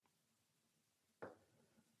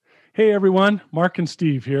Hey everyone, Mark and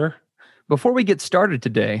Steve here. Before we get started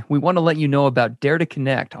today, we want to let you know about Dare to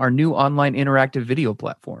Connect, our new online interactive video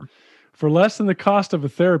platform. For less than the cost of a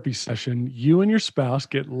therapy session, you and your spouse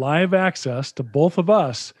get live access to both of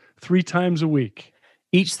us 3 times a week.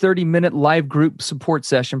 Each 30-minute live group support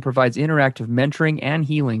session provides interactive mentoring and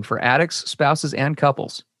healing for addicts, spouses, and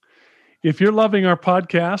couples. If you're loving our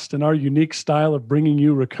podcast and our unique style of bringing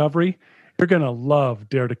you recovery, you're going to love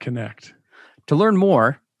Dare to Connect. To learn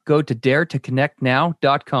more, go to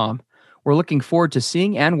daretoconnectnow.com. We're looking forward to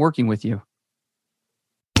seeing and working with you.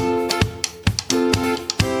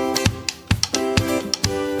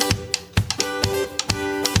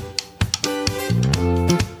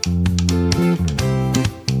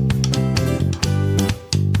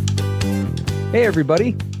 Hey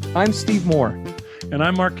everybody, I'm Steve Moore. And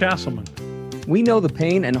I'm Mark Castleman. We know the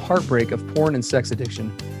pain and heartbreak of porn and sex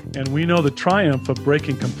addiction. And we know the triumph of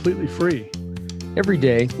breaking completely free. Every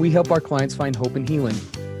day, we help our clients find hope and healing.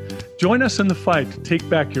 Join us in the fight to take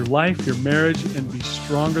back your life, your marriage, and be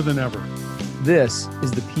stronger than ever. This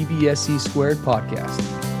is the PBSC Squared podcast.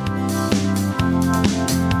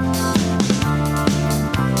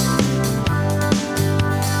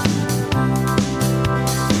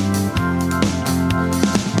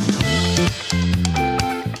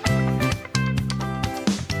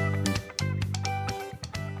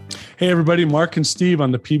 Hey, everybody, Mark and Steve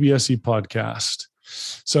on the PBSE podcast.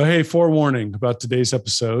 So, hey, forewarning about today's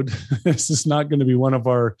episode. This is not going to be one of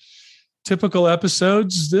our typical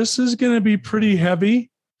episodes. This is going to be pretty heavy,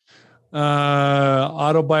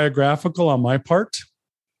 autobiographical on my part,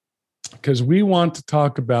 because we want to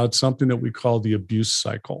talk about something that we call the abuse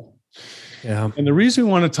cycle. Yeah. And the reason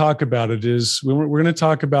we want to talk about it is we're going to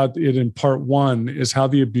talk about it in part 1 is how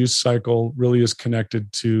the abuse cycle really is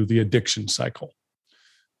connected to the addiction cycle.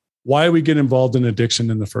 Why we get involved in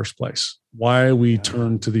addiction in the first place, why we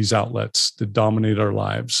turn to these outlets that dominate our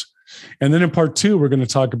lives. And then in part 2, we're going to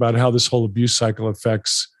talk about how this whole abuse cycle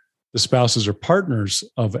affects the spouses or partners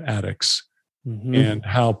of addicts, and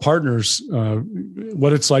how partners,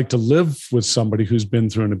 what it's like to live with somebody who's been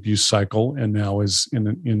through an abuse cycle and now is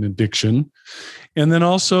in addiction. And then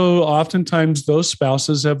also oftentimes those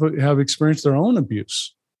spouses have experienced their own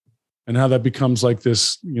abuse. And how that becomes like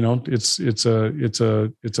this, it's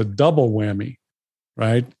a double whammy,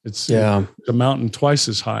 right? It's a mountain twice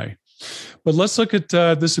as high. But let's look at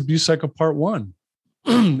this abuse cycle part 1.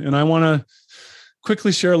 And I want to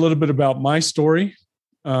quickly share a little bit about my story.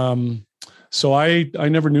 So I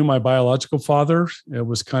never knew my biological father. It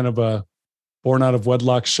was kind of a born out of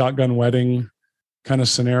wedlock shotgun wedding kind of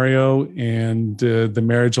scenario. And the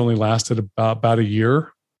marriage only lasted about a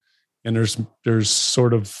year. And there's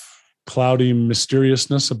sort of cloudy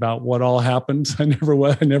mysteriousness about what all happened. I never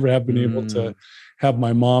have been able to have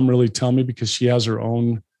my mom really tell me because she has her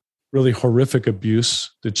own really horrific abuse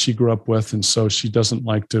that she grew up with. And so she doesn't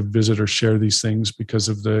like to visit or share these things because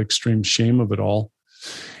of the extreme shame of it all.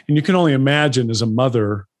 And you can only imagine as a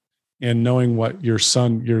mother and knowing what your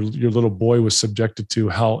son, your little boy was subjected to,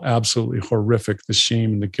 how absolutely horrific the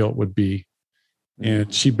shame and the guilt would be.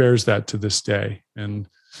 And she bears that to this day. And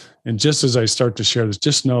just as I start to share this,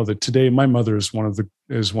 just know that today my mother is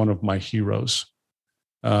one of my heroes.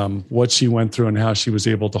 What she went through and how she was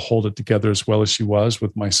able to hold it together as well as she was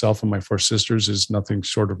with myself and my 4 sisters is nothing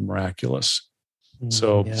short of miraculous.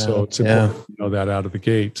 So it's important to know that out of the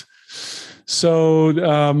gate. So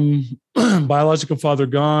biological father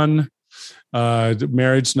gone.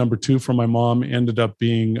 Marriage number 2 for my mom ended up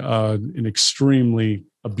being an extremely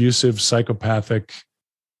abusive, psychopathic,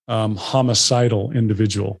 homicidal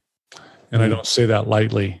individual. And I don't say that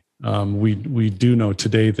lightly. We do know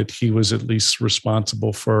today that he was at least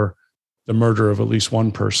responsible for the murder of at least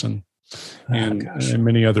one person and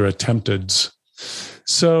many other attempteds.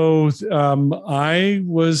 So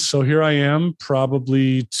here I am,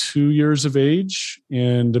 probably 2 years of age,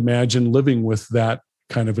 and imagine living with that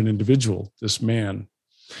kind of an individual, this man.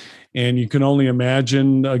 And you can only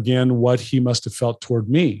imagine, again, what he must have felt toward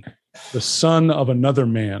me, the son of another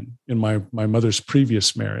man in my mother's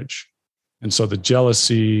previous marriage. And so the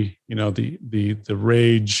jealousy, the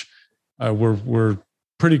rage, we're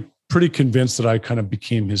pretty convinced that I kind of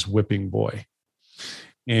became his whipping boy.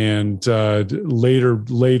 And later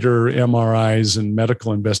MRIs and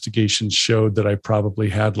medical investigations showed that I probably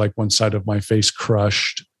had like one side of my face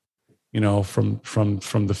crushed, from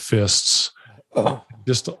the fists.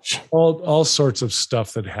 Just all sorts of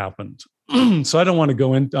stuff that happened. So I don't want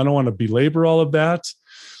to belabor all of that,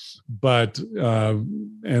 but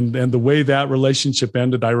and the way that relationship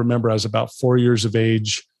ended, I remember I was about 4 years of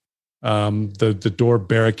age. The door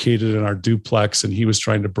barricaded in our duplex, and he was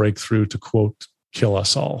trying to break through to, quote, kill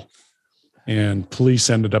us all. And police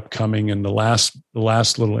ended up coming. And the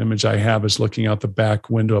last little image I have is looking out the back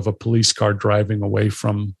window of a police car driving away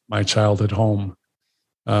from my childhood home.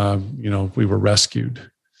 We were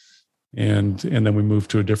rescued. And then we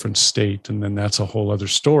moved to a different state. And then that's a whole other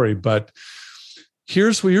story. But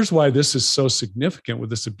here's why this is so significant with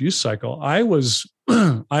this abuse cycle. I was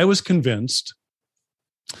convinced,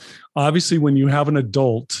 obviously, when you have an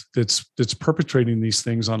adult that's perpetrating these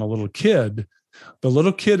things on a little kid, the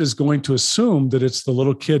little kid is going to assume that it's the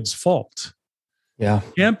little kid's fault. Yeah.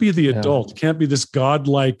 Can't be the adult, can't be this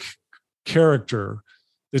godlike character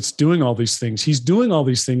that's doing all these things. He's doing all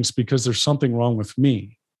these things because there's something wrong with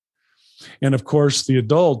me. And of course, the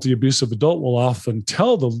abusive adult will often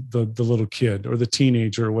tell the little kid or the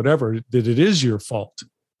teenager or whatever that it is your fault,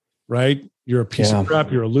 right? You're a piece of crap,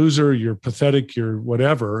 you're a loser, you're pathetic, you're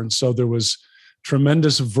whatever. And so there was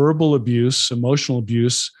tremendous verbal abuse, emotional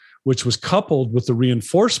abuse, which was coupled with the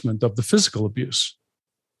reinforcement of the physical abuse.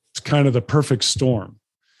 It's kind of the perfect storm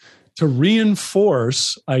to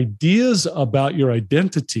reinforce ideas about your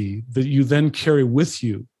identity that you then carry with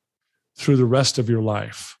you through the rest of your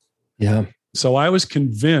life. Yeah. So I was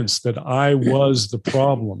convinced that I was the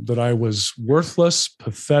problem, that I was worthless,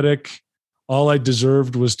 pathetic. All I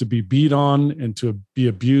deserved was to be beat on and to be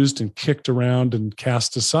abused and kicked around and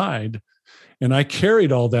cast aside. And I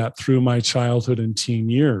carried all that through my childhood and teen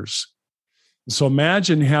years. So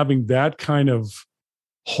imagine having that kind of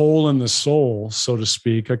hole in the soul, so to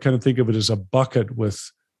speak. I kind of think of it as a bucket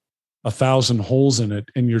with 1,000 holes in it,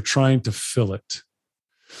 and you're trying to fill it.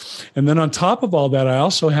 And then on top of all that, I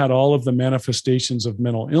also had all of the manifestations of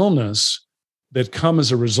mental illness that come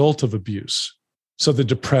as a result of abuse. So the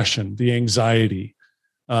depression, the anxiety.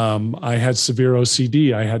 I had severe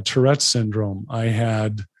OCD. I had Tourette's syndrome.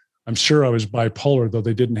 I'm sure I was bipolar, though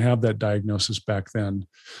they didn't have that diagnosis back then.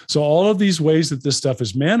 So all of these ways that this stuff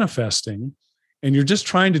is manifesting, and you're just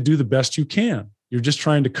trying to do the best you can. You're just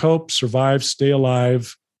trying to cope, survive, stay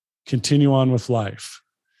alive, continue on with life.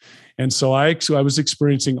 And so I was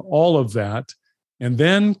experiencing all of that. And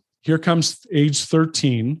then here comes age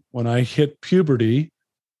 13, when I hit puberty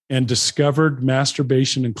and discovered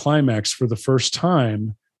masturbation and climax for the first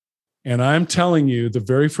time. And I'm telling you, the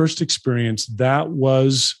very first experience, that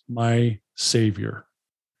was my savior.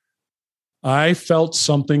 I felt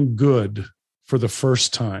something good for the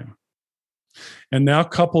first time. And now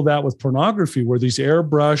couple that with pornography, where these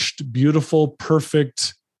airbrushed, beautiful,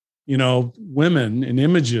 perfect, women in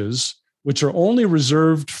images, which are only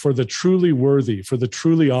reserved for the truly worthy, for the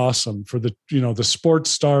truly awesome, for the sports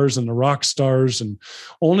stars and the rock stars, and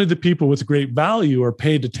only the people with great value are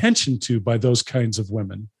paid attention to by those kinds of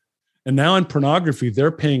women. And now in pornography, they're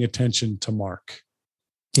paying attention to Mark.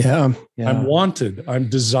 Yeah. I'm wanted. I'm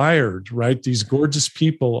desired, right? These gorgeous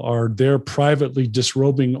people are there privately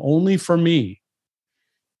disrobing only for me.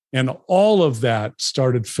 And all of that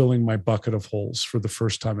started filling my bucket of holes for the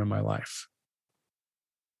first time in my life.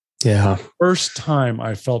 Yeah. First time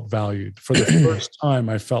I felt valued. For the first time,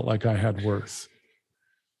 I felt like I had worth.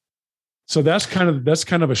 So that's kind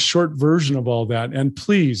of a short version of all that. And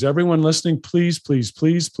please, everyone listening, please,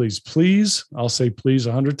 I'll say please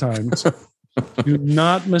 100 times. Do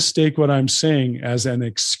not mistake what I'm saying as an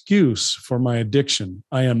excuse for my addiction.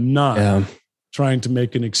 I am not trying to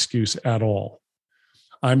make an excuse at all.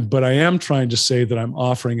 But I am trying to say that I'm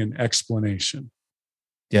offering an explanation.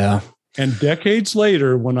 Yeah. And decades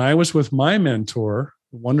later, when I was with my mentor,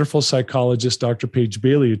 the wonderful psychologist, Dr. Paige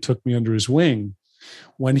Bailey, who took me under his wing,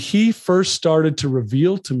 when he first started to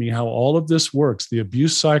reveal to me how all of this works, the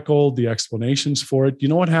abuse cycle, the explanations for it, you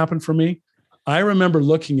know what happened for me? I remember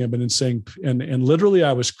looking at him and saying, and literally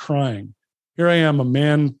I was crying. Here I am, a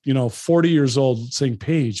man, 40 years old, saying,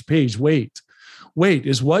 Paige, wait,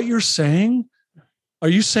 is what you're saying? Are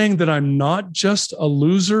you saying that I'm not just a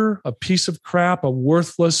loser, a piece of crap, a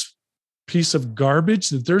worthless piece of garbage,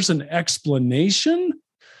 that there's an explanation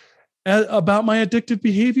about my addictive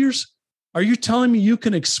behaviors? Are you telling me you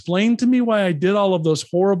can explain to me why I did all of those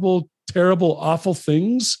horrible, terrible, awful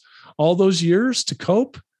things all those years to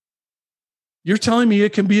cope? You're telling me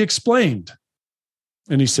it can be explained.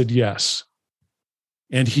 And he said, yes.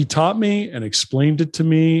 And he taught me and explained it to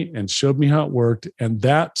me and showed me how it worked. And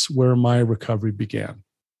that's where my recovery began.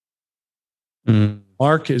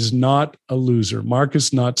 Mark is not a loser. Mark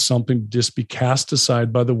is not something to just be cast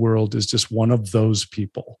aside by the world as just one of those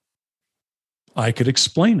people. I could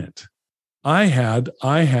explain it. I had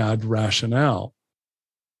rationale.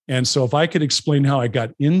 And so if I could explain how I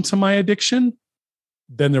got into my addiction,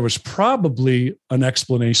 then there was probably an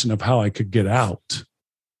explanation of how I could get out.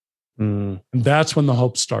 And that's when the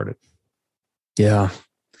hope started. Yeah.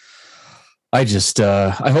 I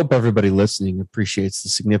hope everybody listening appreciates the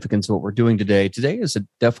significance of what we're doing today. Today is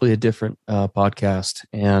definitely a different podcast,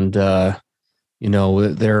 and there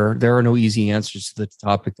are no easy answers to the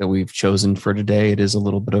topic that we've chosen for today. It is a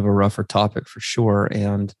little bit of a rougher topic for sure,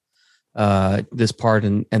 and this part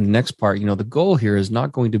and the next part, the goal here is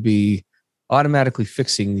not going to be automatically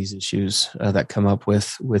fixing these issues that come up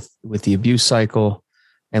with the abuse cycle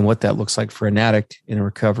and what that looks like for an addict in a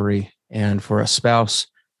recovery and for a spouse.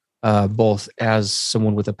 Both as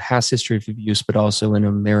someone with a past history of abuse, but also in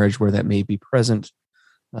a marriage where that may be present.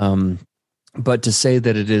 But to say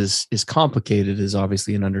that it is complicated is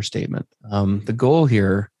obviously an understatement. The goal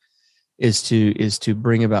here is to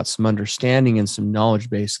bring about some understanding and some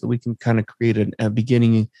knowledge base so that we can kind of create a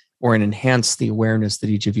beginning or enhance the awareness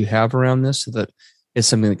that each of you have around this, so that it's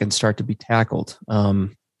something that can start to be tackled.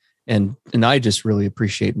 And I just really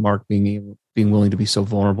appreciate Mark being willing to be so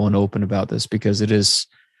vulnerable and open about this, because it is.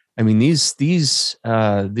 I mean,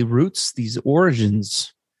 the roots, these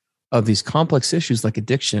origins of these complex issues like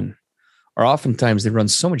addiction are oftentimes, they run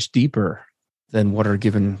so much deeper than what are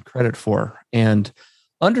given credit for. And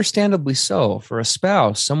understandably so, for a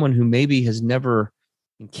spouse, someone who maybe has never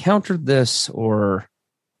encountered this or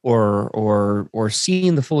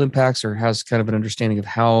seen the full impacts, or has kind of an understanding of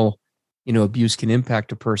how, abuse can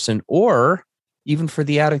impact a person, or even for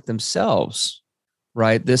the addict themselves,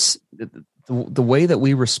 right? The way that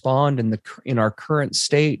we respond in our current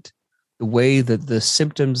state, the way that the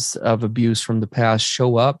symptoms of abuse from the past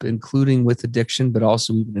show up, including with addiction, but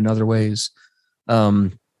also even in other ways,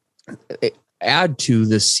 add to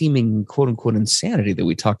the seeming quote unquote insanity that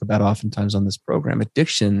we talk about oftentimes on this program.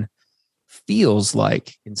 Addiction feels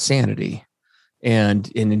like insanity. And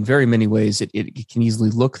in very many ways, it can easily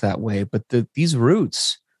look that way. But these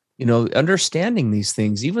roots, understanding these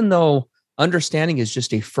things, even though understanding is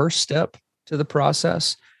just a first step to the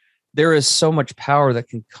process, there is so much power that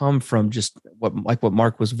can come from just what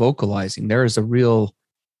Mark was vocalizing. There is a real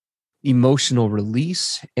emotional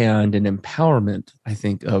release and an empowerment, I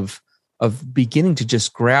think, of beginning to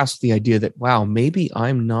just grasp the idea that, wow, maybe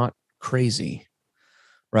I'm not crazy,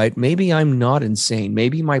 right? Maybe I'm not insane.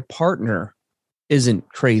 Maybe my partner isn't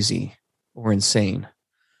crazy or insane.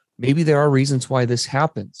 Maybe there are reasons why this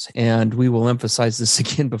happens. And we will emphasize this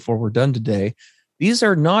again before we're done today. These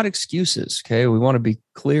are not excuses, okay? We want to be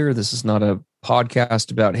clear. This is not a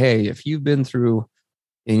podcast about, hey, if you've been through,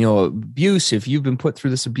 abuse, if you've been put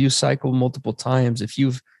through this abuse cycle multiple times, if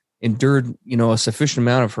you've endured, a sufficient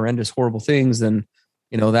amount of horrendous, horrible things, then,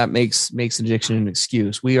 that makes addiction an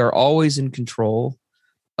excuse. We are always in control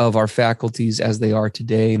of our faculties as they are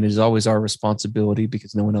today, and it is always our responsibility,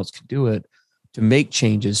 because no one else can do it, to make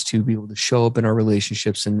changes, to be able to show up in our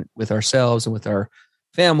relationships and with ourselves and with our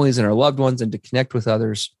families and our loved ones, and to connect with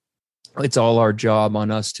others. It's all our job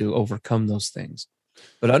on us to overcome those things.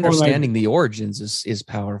 But understanding the origins is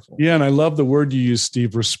powerful. Yeah. And I love the word you use,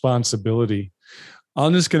 Steve, responsibility.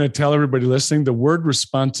 I'm just going to tell everybody listening, the word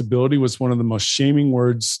responsibility was one of the most shaming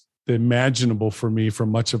words imaginable for me for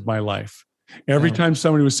much of my life. Every time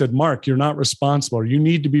somebody was said, Mark, you're not responsible, or you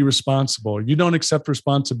need to be responsible, or you don't accept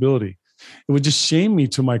responsibility, it would just shame me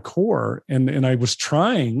to my core. And I was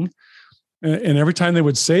trying. And every time they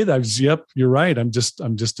would say that, I was, yep, you're right. I'm just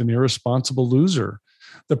an irresponsible loser.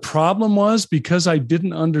 The problem was, because I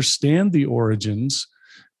didn't understand the origins,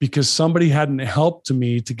 because somebody hadn't helped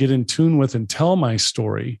me to get in tune with and tell my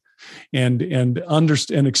story and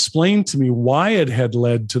understand and explain to me why it had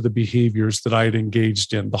led to the behaviors that I had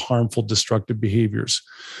engaged in, the harmful, destructive behaviors.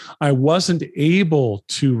 I wasn't able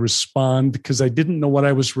to respond because I didn't know what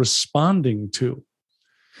I was responding to.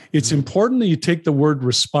 It's important that you take the word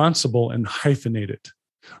responsible and hyphenate it.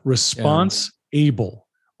 Response able.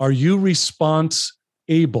 Are you response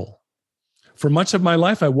able? For much of my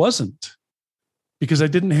life, I wasn't, because I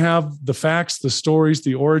didn't have the facts, the stories,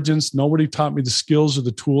 the origins. Nobody taught me the skills or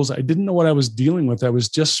the tools. I didn't know what I was dealing with. I was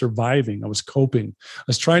just surviving. I was coping. I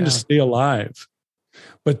was trying to stay alive.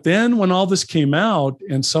 But then when all this came out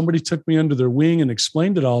and somebody took me under their wing and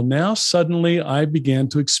explained it all, now suddenly I began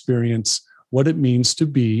to experience what it means to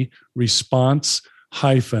be response-able.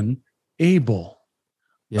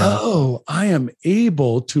 Yeah. Oh, I am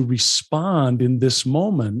able to respond in this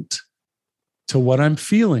moment to what I'm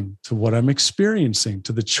feeling, to what I'm experiencing,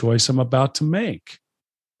 to the choice I'm about to make.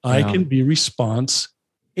 Yeah. I can be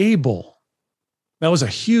response-able. That was a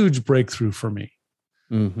huge breakthrough for me.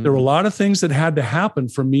 Mm-hmm. There were a lot of things that had to happen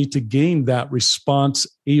for me to gain that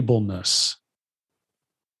response-ableness.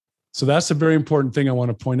 So that's a very important thing I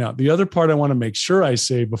want to point out. The other part I want to make sure I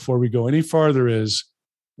say before we go any farther is,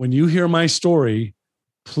 when you hear my story,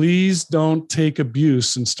 please don't take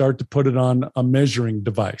abuse and start to put it on a measuring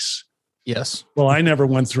device. Yes. Well, I never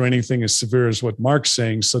went through anything as severe as what Mark's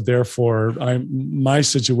saying. So therefore, my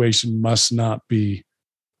situation must not be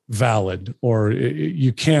valid, or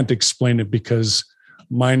you can't explain it because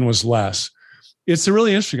mine was less. It's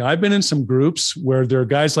really interesting. I've been in some groups where there are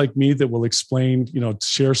guys like me that will explain,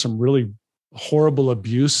 share some really horrible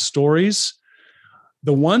abuse stories.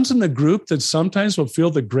 The ones in the group that sometimes will feel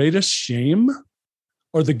the greatest shame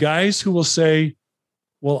are the guys who will say,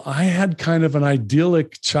 well, I had kind of an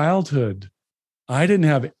idyllic childhood. I didn't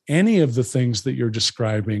have any of the things that you're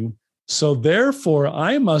describing. So therefore,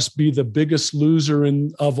 I must be the biggest loser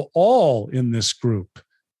of all in this group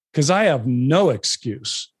because I have no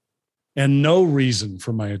excuse and no reason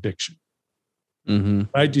for my addiction. Mm-hmm.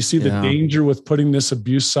 Right? Do you see the danger with putting this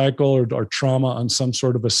abuse cycle or trauma on some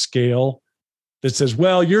sort of a scale that says,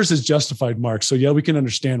 well, yours is justified, Mark. So yeah, we can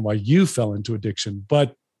understand why you fell into addiction.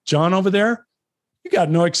 But John over there, you got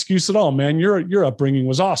no excuse at all, man. Your upbringing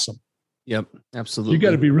was awesome. Yep, absolutely. You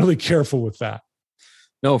got to be really careful with that.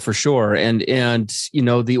 No, for sure. And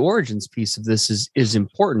the origins piece of this is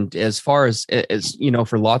important as far as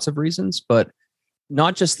for lots of reasons, but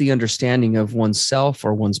not just the understanding of oneself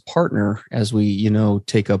or one's partner as we,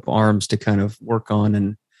 take up arms to kind of work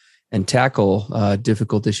on and tackle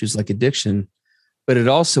difficult issues like addiction. But it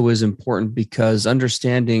also is important because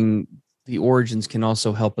understanding the origins can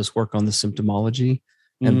also help us work on the symptomology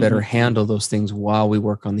and better handle those things while we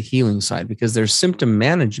work on the healing side, because there's symptom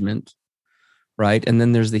management, right? And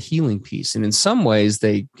then there's the healing piece. And in some ways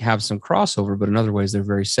they have some crossover, but in other ways they're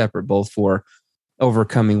very separate, both for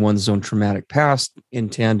overcoming one's own traumatic past in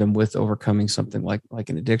tandem with overcoming something like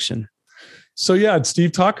an addiction. So yeah,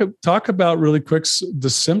 Steve, talk about really quick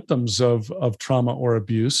the symptoms of trauma or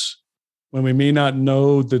abuse. When we may not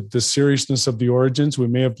know the seriousness of the origins, we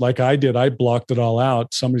may have, like I did, I blocked it all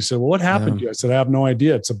out. Somebody said, well, what happened to you? I said, I have no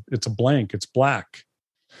idea. It's a blank. It's black.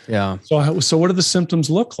 Yeah. So what do the symptoms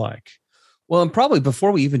look like? Well, and probably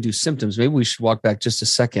before we even do symptoms, maybe we should walk back just a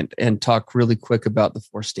second and talk really quick about the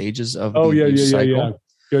 4 stages of the abuse cycle.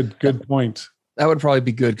 Good point. That would probably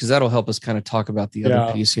be good because that'll help us kind of talk about the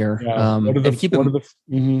other piece here.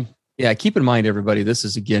 Keep in mind, everybody, this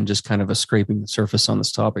is, again, just kind of a scraping the surface on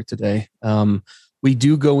this topic today. We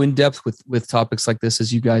do go in depth with topics like this,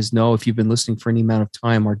 as you guys know. If you've been listening for any amount of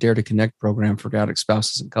time, our Dare to Connect program for addict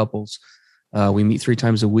spouses and couples, we meet 3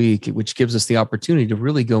 times a week, which gives us the opportunity to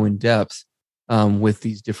really go in depth with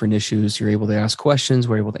these different issues. You're able to ask questions.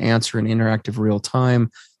 We're able to answer in interactive real time.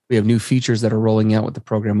 We have new features that are rolling out with the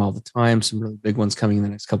program all the time, some really big ones coming in the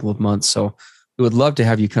next couple of months. So we would love to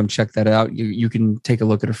have you come check that out. You can take a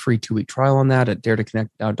look at a free 2-week trial on that at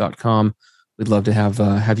daretoconnect.com. We'd love to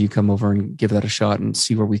have you come over and give that a shot and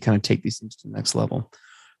see where we kind of take these things to the next level.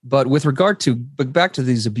 But with regard to, back to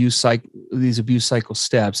these abuse cycle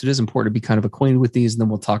steps, it is important to be kind of acquainted with these, and then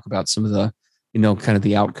we'll talk about some of the, kind of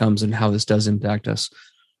the outcomes and how this does impact us.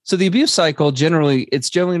 So the abuse cycle, it's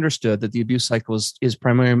generally understood that the abuse cycle is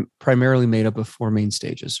primarily made up of 4 main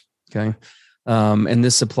stages. Okay. And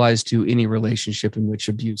this applies to any relationship in which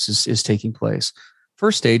abuse is taking place.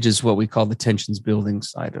 First stage is what we call the tensions building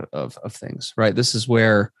side of things, right? This is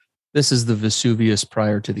the Vesuvius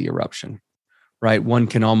prior to the eruption, right? One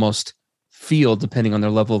can almost feel, depending on their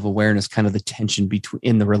level of awareness, kind of the tension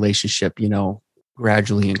in the relationship,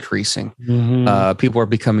 gradually increasing. People are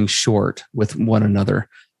becoming short with one another.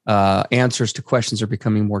 Answers to questions are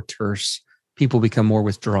becoming more terse. People become more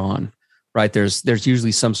withdrawn. Right. There's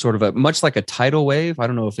usually some sort of much like a tidal wave. I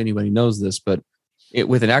don't know if anybody knows this, but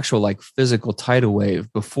with an actual like physical tidal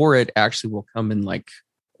wave, before it actually will come and like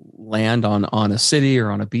land on a city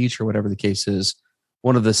or on a beach or whatever the case is,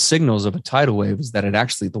 one of the signals of a tidal wave is that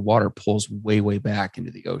the water pulls way, way back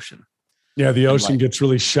into the ocean. Yeah. The ocean gets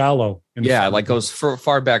really shallow. Goes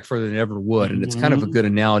far back further than it ever would. And it's kind of a good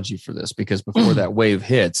analogy for this, because before that wave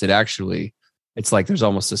hits, it's like there's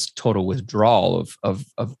almost this total withdrawal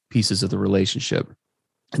of pieces of the relationship.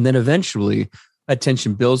 And then eventually that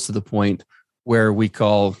tension builds to the point where we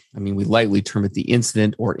lightly term it the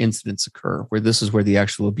incident or incidents occur, where this is where the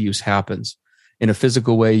actual abuse happens. In a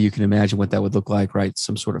physical way, you can imagine what that would look like, right?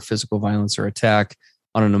 Some sort of physical violence or attack.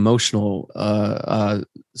 On an emotional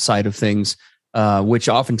side of things, which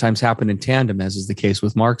oftentimes happen in tandem, as is the case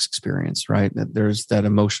with Mark's experience, right? There's that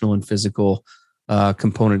emotional and physical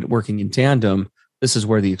component working in tandem. This is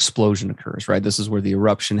where the explosion occurs, right? This is where the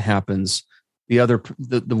eruption happens.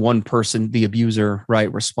 The one person, the abuser,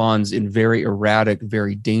 right, responds in very erratic,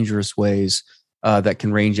 very dangerous ways that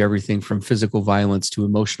can range everything from physical violence to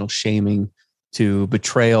emotional shaming to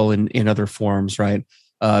betrayal in other forms, right?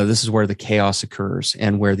 This is where the chaos occurs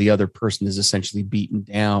and where the other person is essentially beaten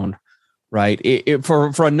down right?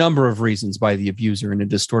 For a number of reasons by the abuser in a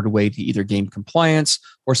distorted way to either gain compliance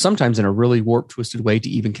or sometimes in a really warped, twisted way to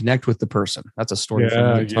even connect with the person. That's a story for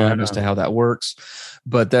another time as to how that works.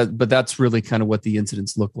 But that's really kind of what the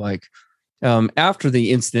incidents look like. After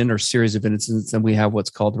the incident or series of incidents, then we have what's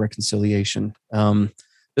called reconciliation.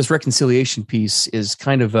 This reconciliation piece is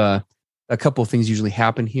kind of a couple of things usually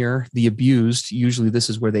happen here. The abused, usually this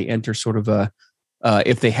is where they enter sort of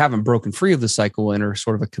if they haven't broken free of the cycle, enter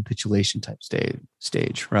sort of a capitulation type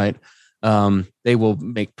stage, right? They will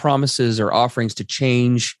make promises or offerings to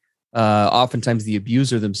change. Oftentimes the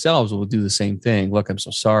abuser themselves will do the same thing. Look, I'm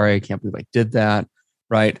so sorry. I can't believe I did that,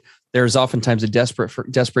 right? There's oftentimes a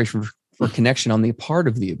desperation for connection on the part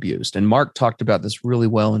of the abused. And Mark talked about this really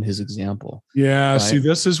well in his example. Yeah. Right? See,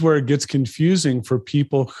 this is where it gets confusing for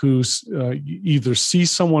people who either see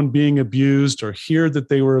someone being abused or hear that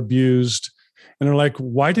they were abused. And they're like,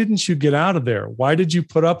 why didn't you get out of there? Why did you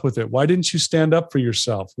put up with it? Why didn't you stand up for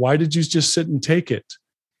yourself? Why did you just sit and take it?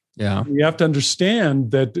 Yeah. You have to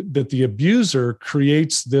understand that the abuser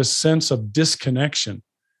creates this sense of disconnection. It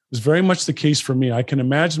was very much the case for me. I can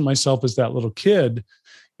imagine myself as that little kid,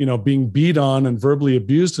 being beat on and verbally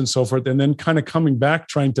abused and so forth, and then kind of coming back,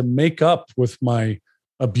 trying to make up with my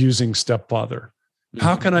abusing stepfather. Mm-hmm.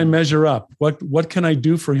 How can I measure up? What can I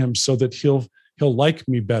do for him so that he'll like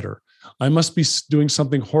me better? I must be doing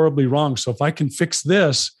something horribly wrong. So if I can fix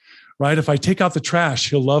this, right? If I take out the trash,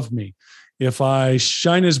 he'll love me. If I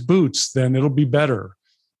shine his boots, then it'll be better.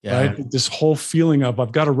 Yeah. Right? This whole feeling of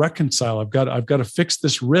I've got to reconcile. I've got to fix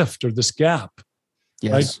this rift or this gap.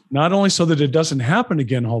 Yes. Right? Not only so that it doesn't happen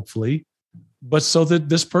again, hopefully, but so that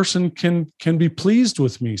this person can be pleased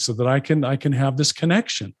with me, so that I can have this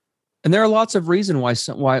connection. And there are lots of reasons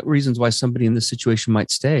why somebody in this situation might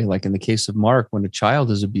stay. Like in the case of Mark, when a child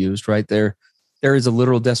is abused, right there is a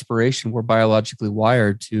literal desperation. We're biologically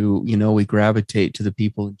wired to, we gravitate to the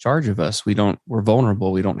people in charge of us. We're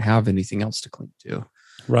vulnerable. We don't have anything else to cling to.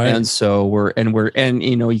 Right. And so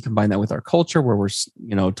you combine that with our culture where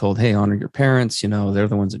we're, told, hey, honor your parents, they're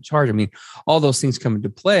the ones in charge. I mean, all those things come into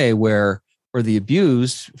play where the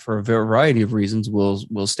abused for a variety of reasons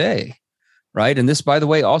will stay. Right. And this, by the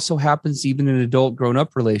way, also happens even in adult grown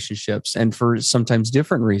up relationships and for sometimes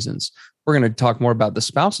different reasons. We're going to talk more about the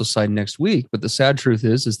spousal side next week. But the sad truth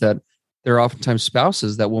is that there are oftentimes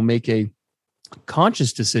spouses that will make a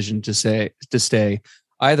conscious decision to stay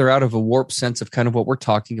either out of a warped sense of kind of what we're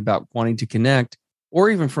talking about, wanting to connect, or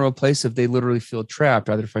even from a place of they literally feel trapped,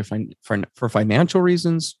 either for financial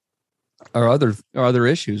reasons or other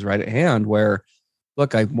issues right at hand where,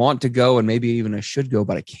 look, I want to go and maybe even I should go,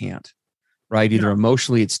 but I can't. Right. Either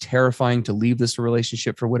emotionally, it's terrifying to leave this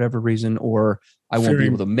relationship for whatever reason, or I won't be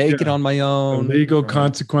able to make it on my own. The legal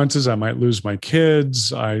consequences. I might lose my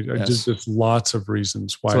kids. I just, there's lots of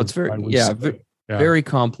reasons why. So it's very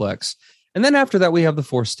complex. And then after that, we have the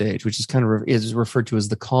fourth stage, which is kind of is referred to as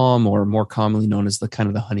the calm, or more commonly known as the kind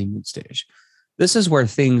of the honeymoon stage. This is where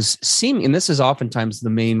things seem, and this is oftentimes the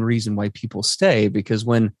main reason why people stay, because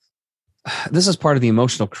this is part of the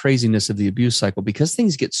emotional craziness of the abuse cycle, because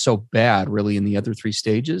things get so bad really in the other three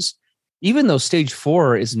stages, even though stage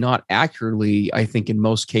 4 is not accurately, I think in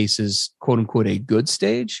most cases, quote unquote, a good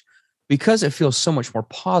stage, because it feels so much more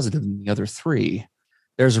positive than the other three.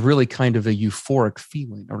 There's really kind of a euphoric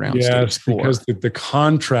feeling around stage 4. Because the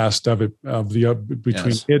contrast of it,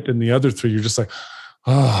 between it and the other three, you're just like,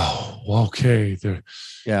 oh, okay.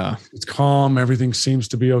 It's calm. Everything seems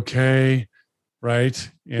to be okay. Right.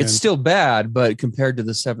 And it's still bad, but compared to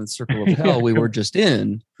the seventh circle of hell we were just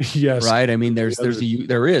in. Yes. Right. I mean, there's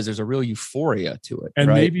a real euphoria to it. And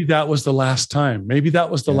maybe that was the last time. Maybe that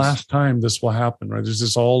was the last time this will happen. Right. There's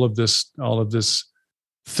just all of this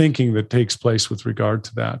thinking that takes place with regard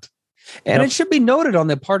to that. And it should be noted on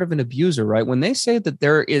the part of an abuser, right? When they say that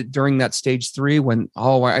they're during that stage 3, when,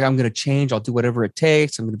 I'm going to change, I'll do whatever it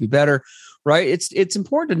takes, I'm going to be better. Right. It's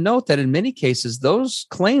important to note that in many cases, those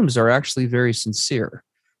claims are actually very sincere.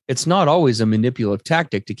 It's not always a manipulative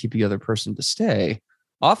tactic to keep the other person to stay.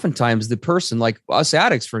 Oftentimes the person, like us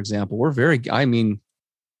addicts, for example,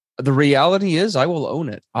 the reality is I will own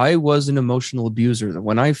it. I was an emotional abuser.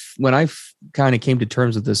 When I kind of came to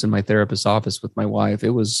terms with this in my therapist's office with my wife, it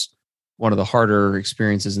was one of the harder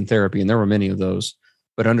experiences in therapy. And there were many of those.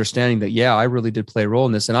 But understanding that, I really did play a role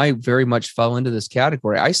in this. And I very much fell into this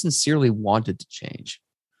category. I sincerely wanted to change.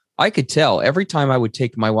 I could tell every time I would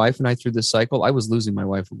take my wife and I through this cycle, I was losing my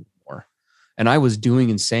wife a little more. And I was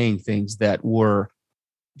doing and saying things that were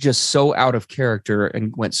just so out of character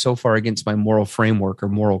and went so far against my moral framework or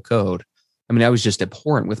moral code. I mean, I was just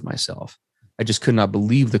abhorrent with myself. I just could not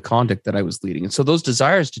believe the conduct that I was leading. And so those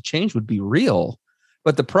desires to change would be real.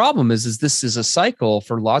 But the problem is this is a cycle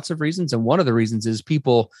for lots of reasons. And one of the reasons is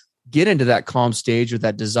people get into that calm stage or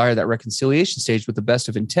that desire, that reconciliation stage with the best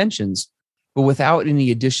of intentions, but without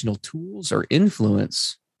any additional tools or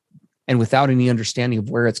influence and without any understanding of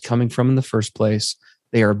where it's coming from in the first place,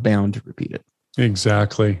 they are bound to repeat it.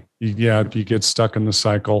 Exactly. You get stuck in the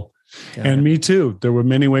cycle. Yeah. And me too. There were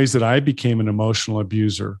many ways that I became an emotional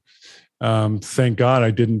abuser. Thank God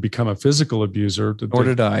I didn't become a physical abuser. Nor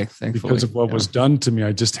did I, thankfully. Because of what was done to me.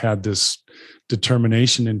 I just had this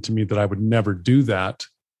determination into me that I would never do that.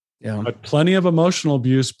 Yeah. But plenty of emotional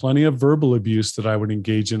abuse, plenty of verbal abuse that I would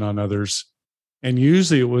engage in on others. And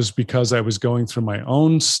usually it was because I was going through my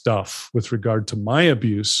own stuff with regard to my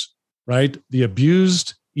abuse, right? The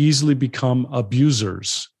abused easily become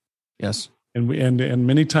abusers. Yes. And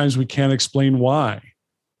many times we can't explain why.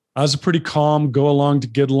 I was a pretty calm,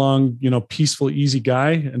 get along, peaceful, easy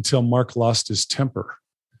guy until Mark lost his temper.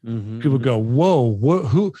 Mm-hmm. People go,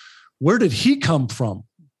 "Whoa, where did he come from?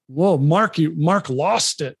 Whoa, Mark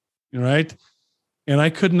lost it." Right. And I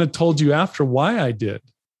couldn't have told you after why I did.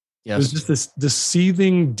 Yes. It was just this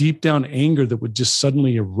seething deep down anger that would just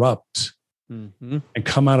suddenly erupt and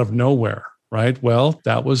come out of nowhere. Right. Well,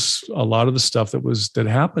 that was a lot of the stuff that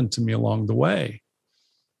happened to me along the way.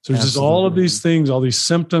 So there's just all of these things, all these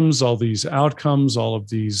symptoms, all these outcomes, all of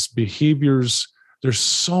these behaviors. There's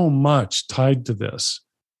so much tied to this.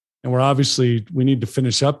 And we need to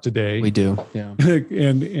finish up today. We do. Yeah.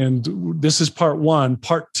 And this is part one.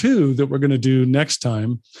 Part two that we're going to do next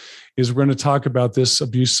time is we're going to talk about this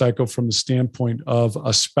abuse cycle from the standpoint of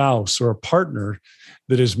a spouse or a partner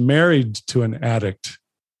that is married to an addict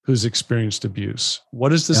who's experienced abuse.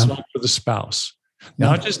 What is this like for the spouse?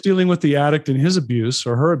 Not just dealing with the addict and his abuse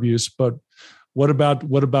or her abuse, but what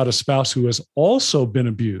about a spouse who has also been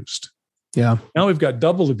abused? Yeah. Now we've got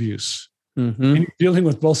double abuse. Mm-hmm. And you're dealing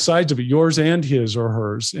with both sides of it, yours and his or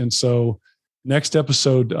hers. And so next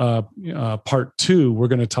episode, part two, we're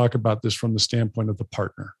going to talk about this from the standpoint of the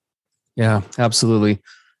partner. Yeah, absolutely.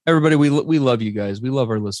 Everybody, we love you guys. We love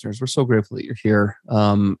our listeners. We're so grateful that you're here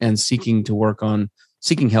and seeking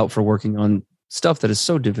help for working on stuff that is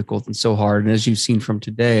so difficult and so hard. And as you've seen from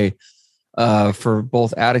today, for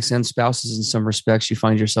both addicts and spouses, in some respects, you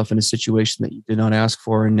find yourself in a situation that you did not ask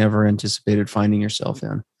for and never anticipated finding yourself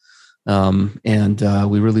in. And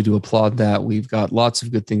we really do applaud that. We've got lots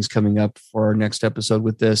of good things coming up for our next episode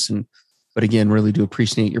with this. But again, really do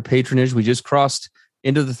appreciate your patronage. We just crossed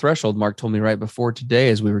into the threshold. Mark told me right before today,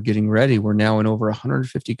 as we were getting ready, we're now in over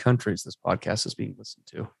 150 countries. This podcast is being listened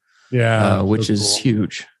to. Yeah. Which is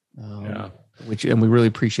huge. And we really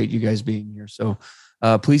appreciate you guys being here. So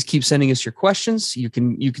please keep sending us your questions. You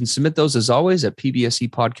can submit those as always at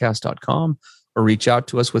pbsepodcast.com or reach out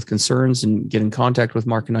to us with concerns and get in contact with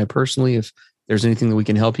Mark and I personally if there's anything that we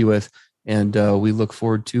can help you with. And we look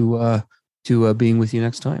forward to being with you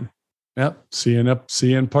next time. Yep. See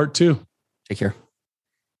you in part two. Take care.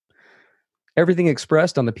 Everything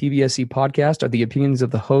expressed on the PBSE podcast are the opinions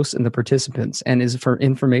of the hosts and the participants and is for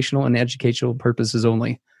informational and educational purposes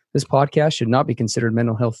only. This podcast should not be considered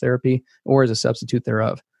mental health therapy or as a substitute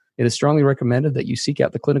thereof. It is strongly recommended that you seek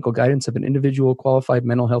out the clinical guidance of an individual qualified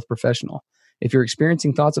mental health professional. If you're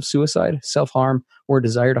experiencing thoughts of suicide, self-harm, or a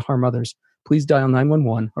desire to harm others, please dial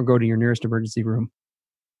 911 or go to your nearest emergency room.